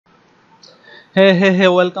হে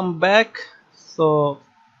welcome back. So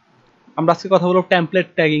আমরা আজকে কথা বলবো টেমপ্লেট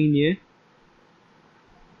ট্যাগিং নিয়ে।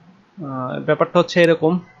 ব্যাপারটা হচ্ছে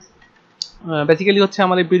এরকম, বেসিক্যালি হচ্ছে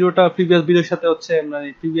আমার এই ভিডিওটা প্রিভিয়াস ভিডিওর সাথে হচ্ছে মানে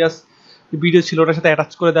প্রিভিয়াস ভিডিও ছিল ওটার সাথে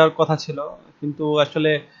অ্যাটাচ করে দেওয়ার কথা ছিল, কিন্তু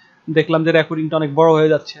আসলে দেখলাম যে রেকর্ডিংটা অনেক বড়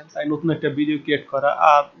হয়ে যাচ্ছে, তাই নতুন একটা ভিডিও ক্রিয়েট করা।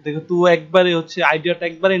 আর যেহেতু একবারে হচ্ছে আইডিয়াটা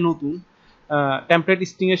একবারে নতুন, টেমপ্লেট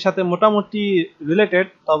স্ট্রিং এর সাথে মোটামুটি রিলেটেড,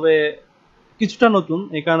 তবে কিছুটা নতুন,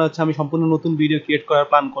 এই কারণে হচ্ছে আমি সম্পূর্ণ নতুন ভিডিও ক্রিয়েট করার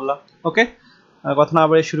প্ল্যান করলাম। ওকে, কথা না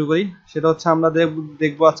বাড়িয়ে শুরু করি। সেটা হচ্ছে আমরা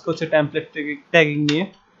দেখবো আজকে হচ্ছে টেমপ্লেট ট্যাগিং নিয়ে।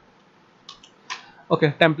 ওকে,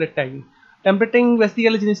 টেমপ্লেট ট্যাগিং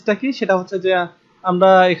বেসিক্যালি জিনিসটা কি, সেটা হচ্ছে যে আমরা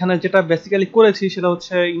এখানে যেটা বেসিক্যালি করেছি সেটা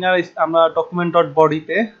হচ্ছে ইনার আমরা ডকুমেন্ট ডট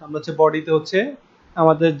বডিতে আমরা হচ্ছে বডিতে হচ্ছে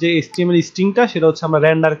আমাদের যে এইচটিএমএল স্ট্রিংটা সেটা হচ্ছে আমরা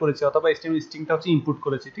রেন্ডার করেছি, অথবা এইচটিএমএল স্ট্রিংটা হচ্ছে ইনপুট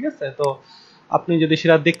করেছি। ঠিক আছে, তো আপনি যদি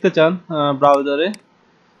সেটা দেখতে চান ব্রাউজারে,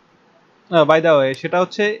 বাই দা ওয়ে সেটা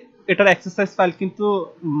হচ্ছে এটার এক্সারসাইজ ফাইল কিন্তু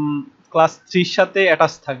ক্লাস 3 এর সাথে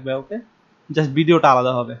অ্যাটাচ থাকবে। ওকে, জাস্ট ভিডিওটা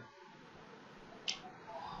আলাদা হবে।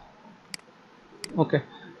 ওকে,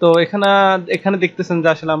 তো এখানে এখানে দেখতেছেন যে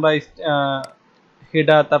আসলে আমরা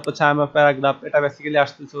হেডার, তারপর চাইমা প্যারাগ্রাফ, এটা বেসিক্যালি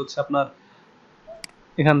আসতেছে হচ্ছে আপনার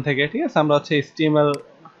এখান থেকে। ঠিক আছে, আমরা হচ্ছে এইচটিএমএল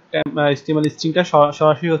স্ট্রিংটা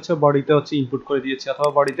সরাসরি হচ্ছে বডিতে হচ্ছে ইনপুট করে দিয়েছি, অথবা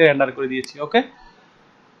বডিতে রেন্ডার করে দিয়েছি। ওকে,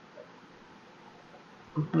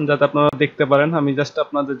 যাতে আপনারা দেখতে পারেন, আমি জাস্ট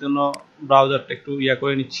আপনাদের জন্য ব্রাউজারটা একটু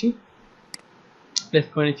করে নিচ্ছি, প্লেস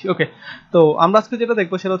করে নিচ্ছি। ওকে, তো আমরা আজকে যেটা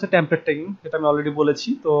দেখবো সেটা হচ্ছে টেমপ্লেট ট্যাগিং, যেটা আমি অলরেডি বলেছি।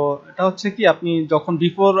 তো এটা হচ্ছে কি, আপনি যখন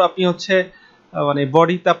বিফোর আপনি হচ্ছে মানে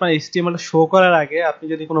বডিতে আপনার এইচটিএমএল শো করার আগে আপনি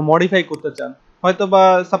যদি কোনো মডিফাই করতে চান, হয়তো বা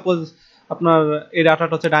সাপোজ আপনার এই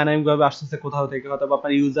ডাটাটা হচ্ছে ডাইনামিক ভাবে আসতেছে কোথাও থেকে, হয়তো বা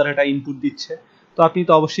আপনার ইউজার এটা ইনপুট দিচ্ছে, তো আপনি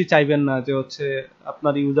তো অবশ্যই চাইবেন না যে হচ্ছে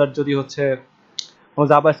আপনার ইউজার যদি হচ্ছে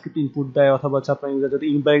জাভাস্ক্রিপ্ট ইনপুট দেয়, অথবা হচ্ছে আপনার ইউজার যদি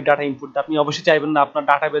ইনভ্যালিড ডাটা ইনপুট দেয়, আপনি অবশ্যই চাইবেন না আপনার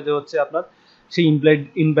ডাটা বেজে হচ্ছে আপনার সেই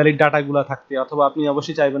ইনভ্যালিড ডাটাগুলো থাকতে, অথবা আপনি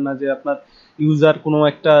অবশ্যই চাইবেন না যে আপনার ইউজার কোনো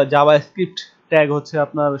একটা জাভাস্ক্রিপ্ট ট্যাগ হচ্ছে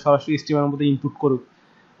আপনার সরাসরি এইচটিএমএল এর মধ্যে ইনপুট করুক।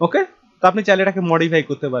 ওকে, তো আপনি চাইলে এটাকে মডিফাই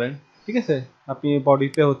করতে পারেন। ঠিক আছে, আপনি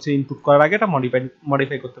বডিতে হচ্ছে ইনপুট করার আগে এটা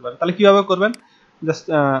মডিফাই করতে পারেন। তাহলে কিভাবে করবেন, জাস্ট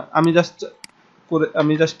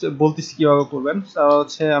আমি জাস্ট বলতেছি কিভাবে করবেন।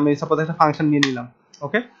 হচ্ছে আমি সাপোজ একটা ফাংশন নিয়ে নিলাম।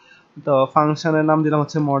 ওকে, তো ফাংশনের নাম দিলাম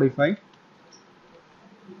হচ্ছে মডিফাই।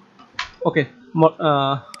 ওকে,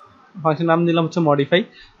 ফাংশন নাম দিলাম হচ্ছে মডিফাই।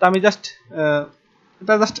 তো আমি জাস্ট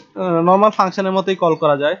এটা জাস্ট নর্মাল ফাংশনের মতোই কল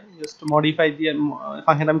করা যায়, জাস্ট মডিফাই দিয়ে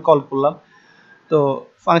ফাংশনটা আমি কল করলাম। তো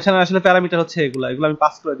ফাংশনের আসলে প্যারামিটার হচ্ছে এগুলো আমি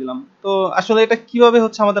পাস করে দিলাম। তো আসলে এটা কিভাবে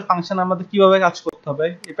হচ্ছে আমাদের ফাংশন আমাদের কিভাবে কাজ করতে হবে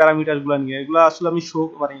এই প্যারামিটারগুলো নিয়ে, এগুলো আসলে আমি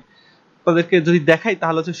মানে তাদেরকে যদি দেখাই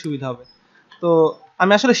তাহলে হচ্ছে সুবিধা হবে। তো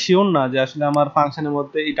আমি আসলে শিওর না যে আসলে আমার ফাংশনের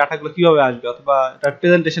মধ্যে এই ডাটাগুলো কিভাবে আসবে, অথবা এটার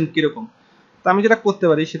প্রেজেন্টেশন কিরকম। তো আমি যেটা করতে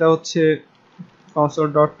পারি সেটা হচ্ছে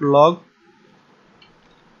console.log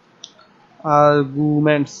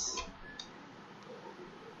arguments।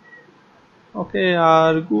 ওকে,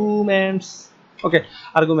 আর্গুমেন্টস। ওকে,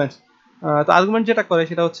 আর্গুমেন্টস। তো আর্গুমেন্ট যেটা করে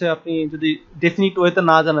সেটা হচ্ছে আপনি যদি ডেফিনিট ওয়েতে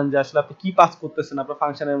না জানেন যে আসলে আপনি কি পাস করতেছেন আপনার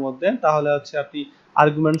ফাংশনের মধ্যে, তাহলে হচ্ছে আপনি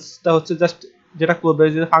আর্গুমেন্টসটা হচ্ছে জাস্ট যেটা করবে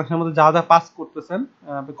যে ফাংশনের মধ্যে যা যা পাস করতেছেন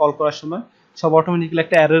আপনি কল করার সময় সব অটোমেটিক্যালি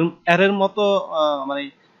একটা অ্যারের মতো মানে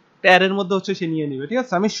একটা অ্যারের মধ্যে হচ্ছে সে নিয়ে নেবে। ঠিক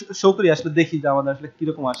আছে, আমি শো করি আসলে, দেখি যে আমাদের আসলে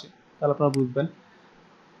কিরকম আসে, তাহলে আপনারা বুঝবেন,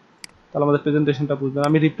 তাহলে আমাদের প্রেজেন্টেশনটা বুঝবেন।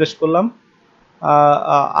 আমি রিফ্রেশ করলাম,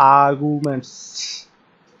 আর্গুমেন্টস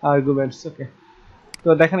আর্গুমেন্টস। ওকে, তো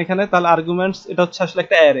দেখেন এখানে তাহলে আর্গুমেন্টস এটা হচ্ছে আসলে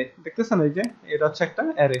একটা অ্যারে, দেখতেছেন এই যে এটা হচ্ছে একটা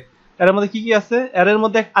অ্যারে। এর মধ্যে কি কি আছে, অ্যারের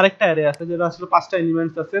মধ্যে আরেকটা অ্যারে আছে যেটা আসলে 5টা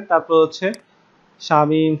এলিমেন্টস আছে, তারপর হচ্ছে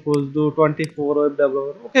শামিম, ফজলু, 24 ওয়েব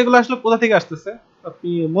ডেভেলপার। ওকে, এগুলো আসলে কোথা থেকে আসতেছে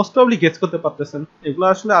আপনি মোস্ট প্রবাবলি গেস করতে পারতেছেন। এগুলো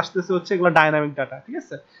আসলে আসতেছে হচ্ছে এগুলো ডাইনামিক ডাটা। ঠিক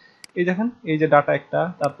আছে, এই দেখেন এই যে ডাটা একটা,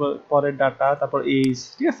 তারপর পরের ডাটা, তারপর এইজ।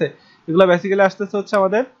 ঠিক আছে, এগুলো বেসিক্যালি আসতেছে হচ্ছে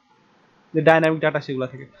আমাদের যে ডাইনামিক ডাটা সেগুলো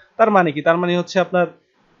থেকে। তার মানে কি, তার মানে হচ্ছে আপনার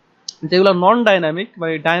যেগুলো নন ডাইনামিক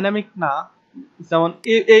মানে ডাইনামিক না, যেমন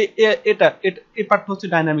এটা এই পার্টটা হচ্ছে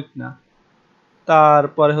ডাইনামিক না,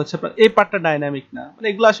 তারপরে হচ্ছে আপনার এই পার্টটা ডাইনামিক না, মানে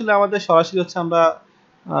এগুলো আসলে আমাদের সরাসরি হচ্ছে আমরা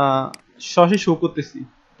সরাসরি শো করতেছি।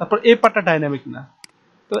 তারপর এই পার্টটা ডাইনামিক না।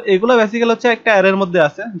 তো এগুলো বেসিক্যালি হচ্ছে একটা অ্যারের মধ্যে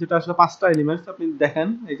আছে, যেটা আসলে 5টা এলিমেন্টস আপনি দেখেন,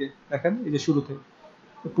 এই যে শুরুতে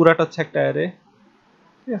পুরাটা হচ্ছে একটা অ্যারে।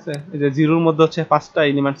 ঠিক আছে, এই যে জিরোর মধ্যে হচ্ছে 5টা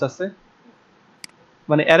এলিমেন্টস আছে,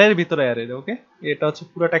 মানে অ্যারের ভিতরে অ্যারে। ওকে, এটা হচ্ছে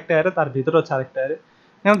পুরোটা একটা অ্যারে, তার ভিতরে হচ্ছে আরেকটা অ্যারে।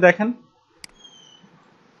 এখন দেখেন,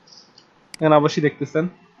 এখানে অবশ্যই দেখতেছেন।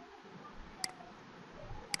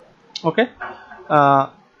 ওকে,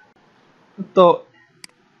 তো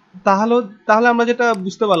তাহলে তাহলে আমরা যেটা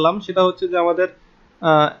বুঝতে পারলাম সেটা হচ্ছে যে আমাদের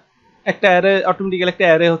একটা অ্যারে অটোমেটিক্যালি একটা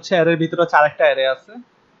অ্যারে হচ্ছে, অ্যারের ভিতরে হচ্ছে আরেকটা অ্যারে আছে।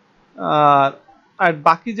 আর আর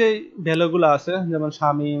বাকি যে ভ্যালুগুলো আছে যেমন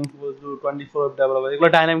শামিম, ফজলু, 24 ডেভেলপার, এগুলো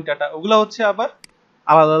ডাইনামিক ডাটা, ওগুলো হচ্ছে আবার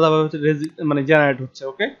আলাদা আলাদাভাবে হচ্ছে মানে জেনারেট হচ্ছে,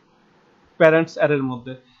 ওকে, প্যারেন্টস অ্যারের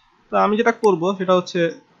মধ্যে। তো আমি যেটা করব সেটা হচ্ছে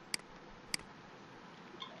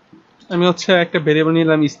আমি হচ্ছে একটা ভেরিয়েবল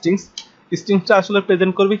নিলাম স্ট্রিংস। স্ট্রিংসটা আসলে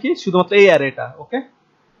প্রেজেন্ট করবে কি শুধুমাত্র এই অ্যারেটা, ওকে,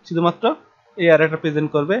 শুধুমাত্র এই অ্যারেটা প্রেজেন্ট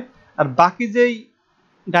করবে। আর বাকি যেই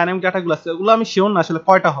ডাইনামিক ডাটাগুলো আছে ওগুলো আমি শিওর না আসলে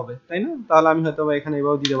কয়টা হবে, তাই না? তাহলে আমি হয়তো এখানে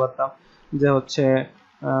এভাবেও দিতে পারতাম যে হচ্ছে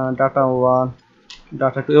ডাটা 1,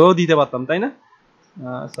 ডাটা 2 এও দিতে পারতাম, তাই না?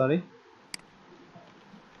 সরি,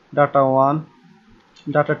 ডাটা 1,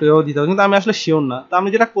 ডাটা 2 এও দিতে হবে, কিন্তু আমি আসলে শিওর না। তো আমি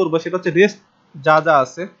যেটা করবো সেটা হচ্ছে রেস্ট যা যা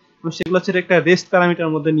আছে আমি সেগুলো হচ্ছে একটা রেস্ট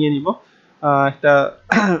প্যারামিটার মধ্যে নিয়ে নিব। একটা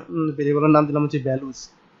ভেরিয়েবলের নাম দিলাম হচ্ছে ভ্যালুজ।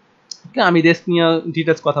 আমি রেস্ট নিয়ে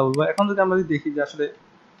ডিটেলস কথা বলবো। এখন যদি আমরা দেখি যে আসলে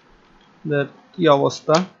কি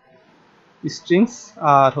অবস্থা, স্ট্রিংস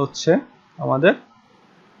আর হচ্ছে আমাদের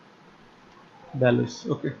ভ্যালুজ,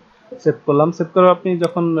 ওকে, সেভ করলাম। সেভ করে আপনি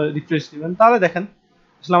যখন রিফ্রেশ দিবেন তাহলে দেখেন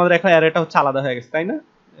আসলে আমাদের এখন অ্যারেটা হচ্ছে আলাদা হয়ে গেছে, তাই না?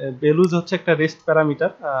 ভ্যালুজ হচ্ছে একটা রেস্ট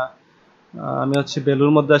প্যারামিটার। আমি হচ্ছে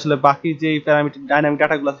ভ্যালুর মধ্যে আসলে বাকি যে প্যারামিটার ডাইনামিক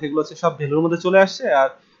ডাটাগুলো সেগুলো হচ্ছে সব ভ্যালুর মধ্যে চলে আসছে, আর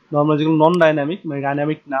নর্মাল যেগুলো নন ডাইনামিক মানে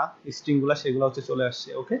ডাইনামিক না স্ট্রিংগুলো সেগুলো হচ্ছে চলে আসছে,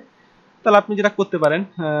 ওকে। তাহলে আপনি যেটা করতে পারেন,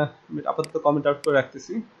 আপাতত কমেন্ট আউট করে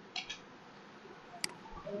রাখতেছি।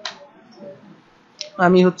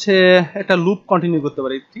 আমি হচ্ছে একটা লুপ কন্টিনিউ করতে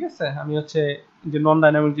পারি, ঠিক আছে? আমি হচ্ছে যে নন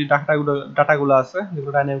ডাইনামিক যে ডাটাগুলো আছে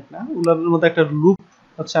যেগুলো ডাইনামিক না ওগুলোর মধ্যে একটা লুপ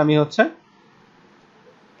হচ্ছে আমি হচ্ছে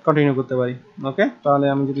কন্টিনিউ করতে পারি, ওকে। তাহলে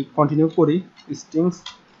আমি যদি কন্টিনিউ করি strings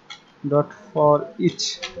dot for each,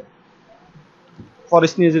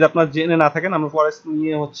 forest নিয়ে যদি আপনার জেনে না থাকেন, আমরা ফরেস্ট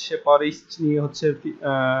নিয়ে হচ্ছে ফরেস্ট নিয়ে হচ্ছে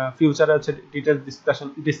ফিউচারে হচ্ছে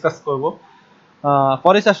ডিসকাস করব।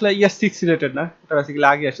 ফরেস্ট আসলে ES6 রিলেটেড না, এটা বেসিক্যালি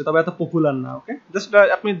আগে আসছে, তবে এত পপুলার না, ওকে। জাস্ট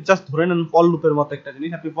আপনি জাস্ট ধরে নেন ফর লুপের মতো একটা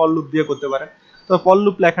জিনিস, আপনি ফর লুপ দিয়ে করতে পারেন। তো ফর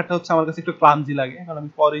লুপ লেখাটা হচ্ছে আমার কাছে একটু ক্লামজি লাগে কারণ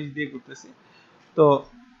আমি ফরেস্ট দিয়ে করতেছি। তো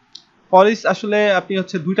ফরেস্ট আসলে আপনি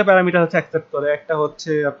হচ্ছে দুইটা প্যারামিটার হচ্ছে অ্যাকসেপ্ট করে, একটা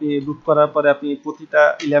হচ্ছে আপনি লুপ করার পরে আপনি প্রতিটা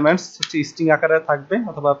এলিমেন্টস হচ্ছে স্ট্রিং আকারে থাকবে,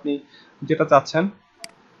 অথবা আপনি যেটা চাচ্ছেন,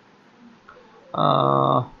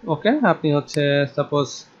 ওকে, আপনি হচ্ছে সাপোজ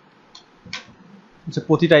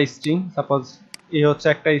প্রতিটা স্ট্রিং, সাপোজ এ হচ্ছে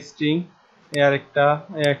একটা স্ট্রিং, এ একটা,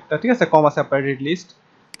 ঠিক আছে, কমা সেপারেটেড লিস্ট।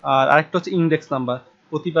 আর আরেকটা হচ্ছে ইন্ডেক্স নাম্বার,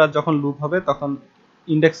 প্রতিবার যখন লুপ হবে তখন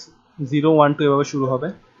ইন্ডেক্স 0, 1, 2 এভাবে শুরু হবে,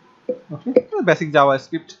 ওকে, বেসিক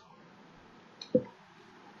জাভাস্ক্রিপ্ট,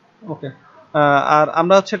 ওকে। আর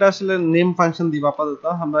আমরা হচ্ছে এটা আসলে নেম ফাংশন দিব আপাতত,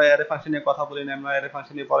 আমরা অ্যারে ফাংশন নিয়ে কথা বলি না, আমরা অ্যারে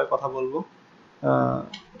ফাংশন নিয়ে পরে কথা বলবো।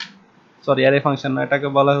 সরি, অ্যারে ফাংশন না, এটাকে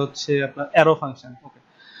বলা হচ্ছে আপনার অ্যারো ফাংশন, ওকে।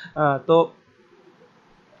 তো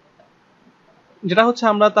যেটা হচ্ছে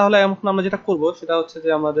আমরা তাহলে এখন আমরা যেটা করব সেটা হচ্ছে যে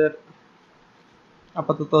আমাদের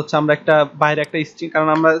আপাতত হচ্ছে আমরা একটা বাইরে একটা স্ট্রিং, কারণ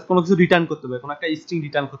আমরা কোনো কিছু রিটার্ন করতে হবে, কোনো একটা স্ট্রিং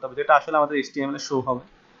রিটার্ন করতে হবে যেটা আসলে আমাদের HTML এ শো হবে।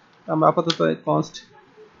 আমরা আপাতত const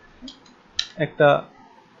একটা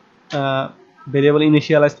ভেরিয়েবল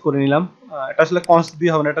ইনিশিয়ালাইজ করে নিলাম। এটা আসলে const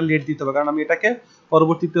দিয়ে হবে না, এটা লেট দিতে হবে, কারণ আমি এটাকে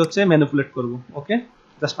পরবর্তীতে হচ্ছে ম্যানিপুলেট করব, ওকে।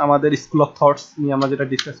 জাস্ট আমাদের স্কুল অফ থটস নিয়ে আমরা যেটা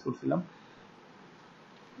ডিসকাস করছিলাম,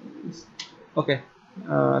 ওকে।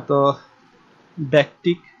 তো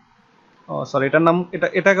ব্যাকটিক, সরি, এটার নাম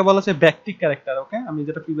এটাকে বলা হচ্ছে ব্যাকটিক ক্যারেক্টার, ওকে। আমি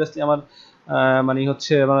যেটা প্রিভিয়াসলি আমার মানে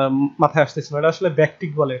হচ্ছে মাথায় আসতেছিল, এটা আসলে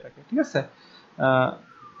ব্যাকটিক বলে এটাকে, ঠিক আছে।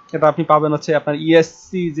 এটা আপনি পাবেন হচ্ছে আপনার ESC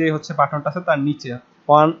যে হচ্ছে বাটনটা আছে তার নিচে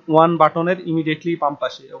ওয়ান বাটনের ইমিডিয়েটলি বাম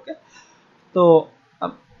পাশে, ওকে। তো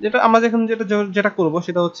যেটা আমরা যেটা করব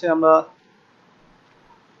সেটা হচ্ছে আমরা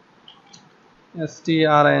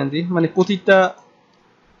string মানে প্রতিটা,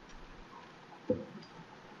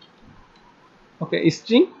 ওকে,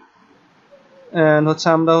 স্ট্রিং এন্ড হচ্ছে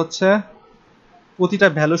আমরা হচ্ছে প্রতিটা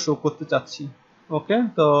ভ্যালু শো করতে চাচ্ছি, ওকে।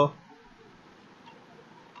 তো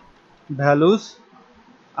ভ্যালুজ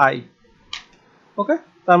I, ওকে।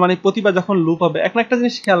 তার মানে প্রতিবার যখন লুপ হবে, একটা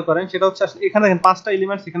জিনিস খেয়াল করেন, সেটা হচ্ছে এখানে দেখেন 5টা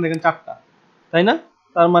এলিমেন্টস, এখানে দেখেন 4টা, তাই না?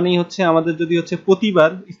 তার মানে হচ্ছে আমাদের যদি হচ্ছে প্রতিবার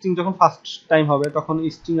স্ট্রিং যখন ফার্স্ট টাইম হবে তখন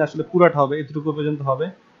স্ট্রিং আসলে পুরাটা হবে, এতটুকু পর্যন্ত হবে,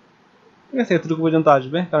 ঠিক আছে, এতটুকু পর্যন্ত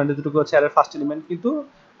আসবে, কারণ এতটুকু হচ্ছে অ্যারের ফার্স্ট এলিমেন্ট। কিন্তু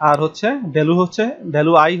আর হচ্ছে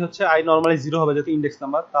ভ্যালু I হচ্ছে I নরমালি 0 হবে যেহেতু ইন্ডেক্স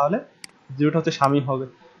নাম্বার, তাহলে 0টা হচ্ছে শামিম হবে।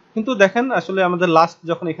 কিন্তু দেখেন আসলে আমাদের লাস্ট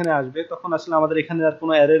যখন এখানে আসবে তখন আসলে আমাদের এখানে আর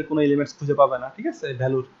কোনো অ্যারের কোনো এলিমেন্টস খুঁজে পাবে না, ঠিক আছে,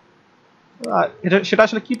 ভ্যালুর। সেটা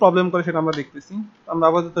আসলে কি প্রবলেম করে সেটা আমরা দেখতেছি। আমরা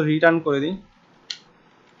আপাতত রিটার্ন করে দিই,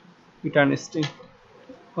 রিটার্ন স্ট্রিং,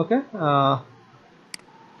 ওকে।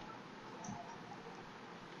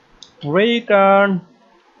 রিটার্ন,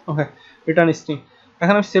 ওকে, রিটার্ন স্ট্রিং।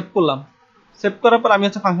 এখন আমি সেভ করলাম, সেভ করার পর আমি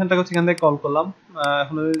হচ্ছে ফাংশনটাকে হচ্ছে এখান থেকে কল করলাম।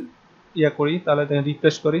 এখন ইয়া করি, তাহলে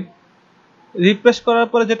রিফ্রেশ করি, রিফ্রেশ করার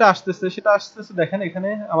পরে যেটা আসতেছে সেটা আসতেছে দেখেন এখানে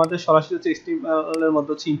আমাদের সরাসরি হচ্ছে HTML এর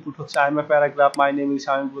মধ্যে হচ্ছে ইনপুট হচ্ছে I M a paragraph, my name is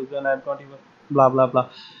Shamim বুজবেন, I am 21 ব্লা ব্লা ব্লা।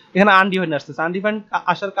 এখানে আনডিফাইন্ড আসতেছে। আনডিফাইন্ড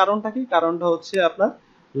আসার কারণটা কি? কারণটা হচ্ছে আপনার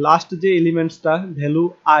লাস্ট যে এলিমেন্টসটা ভ্যালু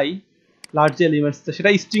আই, লাস্ট যে এলিমেন্টসটা সেটা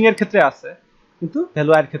স্ট্রিং এর ক্ষেত্রে আছে কিন্তু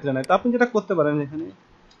ভ্যালু আই এর ক্ষেত্রে নাই। তো আপনি যেটা করতে পারেন এখানে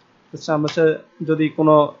আমরা যদি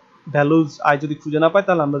কোনো ভ্যালুজ আই যদি খুঁজে না পাই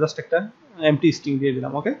তাহলে আমরা জাস্ট একটা এমটি স্ট্রিং দিয়ে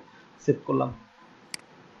দিলাম। ওকে, সেভ করলাম।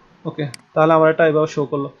 ওকে, তাহলে আমার এটা এভাবে শো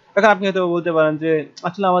করলো। এখন আপনি হয়তো বলতে পারেন যে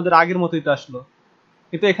আসলে আমাদের আগের মতোই তো আসলো,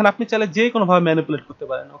 কিন্তু এখানে আপনি চাইলে যে কোনো ভাবে ম্যানিপুলেট করতে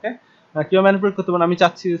পারেন। ওকে, কিভাবে ম্যানিপুলেট করতে পারেন? আমি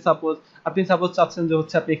চাচ্ছি আপনি চাচ্ছেন যে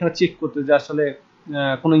হচ্ছে আপনি এখানে চেক করতে যে আসলে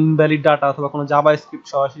কোনো ইনভ্যালিড ডাটা অথবা কোনো জাভা স্ক্রিপ্ট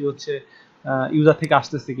সরাসরি হচ্ছে ইউজার থেকে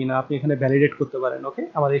আসতেছে কিনা, আপনি এখানে ভ্যালিডেট করতে পারেন। ওকে,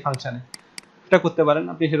 আমার এই ফাংশনে এটা করতে পারেন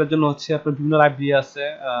আপনি। সেটার জন্য হচ্ছে আপনার বিভিন্ন লাইব্রেরি আছে,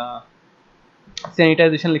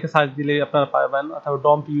 স্যানিটাইজেশন লিখে সার্চ দিলেই আপনারা পাবেন, অথবা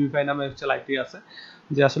ডম পিউইফাই নামে হচ্ছে লাইব্রেরি আছে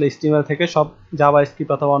যে আসলে HTML থেকে সব জাভা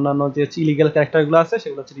স্ক্রিপ্ট অথবা অন্যান্য যে ইলিগাল ক্যারেক্টারগুলো আছে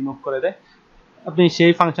সেগুলো হচ্ছে রিমুভ করে দেয়। আপনি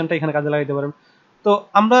সেই ফাংশনটা এখানে কাজে লাগাইতে পারেন। তো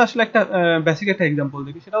আমরা আসলে একটা বেসিক একটা এক্সাম্পল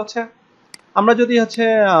দেখি, সেটা হচ্ছে আমরা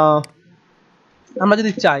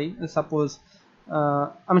যদি চাই সাপোজ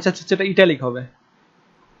আমি চাচ্ছি হচ্ছে এটা ইটালিক হবে।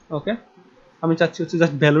 ওকে, আমি চাচ্ছি হচ্ছে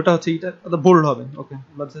জাস্ট ভ্যালুটা হচ্ছে এটা বোল্ড হবে। ওকে,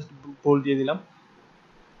 আমরা জাস্ট বোল্ড দিয়ে দিলাম।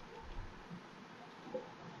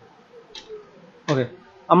 ওকে,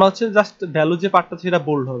 আমরা হচ্ছে জাস্ট ভ্যালু যে পার্টটা সেটা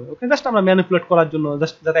বোল্ড হবে। ওকে, জাস্ট আমরা ম্যানিপুলেট করার জন্য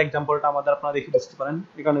জাস্ট যাতে এক্সাম্পলটা আমাদের আপনারা দেখে বুঝতে পারেন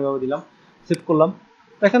এই কারণে এভাবে দিলাম। সেভ করলাম।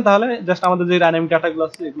 দেখেন তাহলে জাস্ট আমাদের যে ডাইনামিক ডাটাগুলো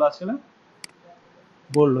আছে এগুলো আসলে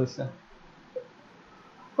বোল্ড হয়েছে।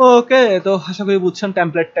 ওকে, তো আশা করি বুঝছেন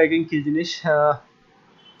টেমপ্লেট ট্যাগিং কি জিনিস।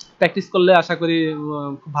 প্র্যাকটিস করলে আশা করি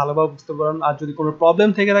খুব ভালোভাবে বুঝতে পারেন। আর যদি কোনো প্রবলেম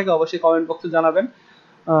থেকে থাকে অবশ্যই কমেন্ট বক্সে জানাবেন।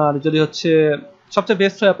 আর যদি হচ্ছে সবচেয়ে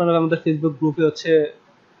বেস্ট হয় আপনারা আমাদের ফেসবুক গ্রুপে হচ্ছে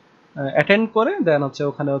অ্যাটেন্ড করে দেন হচ্ছে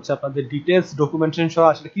ওখানে হচ্ছে আপনাদের ডিটেলস ডকুমেন্টেশন সহ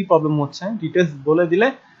আসলে কি প্রবলেম হচ্ছে ডিটেলস বলে দিলে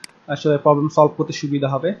আসলে প্রবলেম সলভ করতে সুবিধা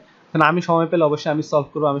হবে। কারণ আমি সময় পেলে অবশ্যই আমি সলভ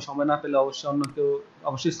করবো, আমি সময় না পেলে অবশ্যই অন্য কেউ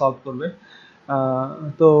অবশ্যই সলভ করবে।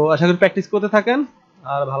 তো আশা করি প্র্যাকটিস করতে থাকেন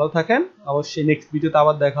আর ভালো থাকেন। অবশ্যই নেক্সট ভিডিওতে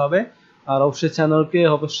আবার দেখা হবে। আর অবশ্যই চ্যানেলকে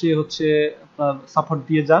অবশ্যই হচ্ছে আপনার সাপোর্ট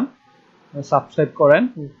দিয়ে যান, সাবস্ক্রাইব করেন,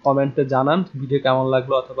 কমেন্টে জানান ভিডিও কেমন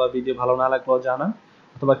লাগলো, অথবা ভিডিও ভালো না লাগলো জানান,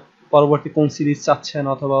 অথবা পরবর্তী কোন সিরিজ চাচ্ছেন,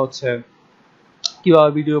 অথবা হচ্ছে কিভাবে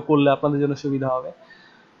ভিডিও করলে আপনাদের জন্য সুবিধা হবে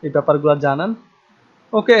এই ব্যাপারগুলো জানান।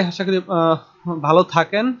 ওকে, আশা করি ভালো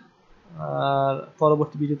থাকেন আর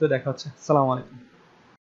পরবর্তী ভিডিওতে দেখা হচ্ছে। আসসালামু আলাইকুম।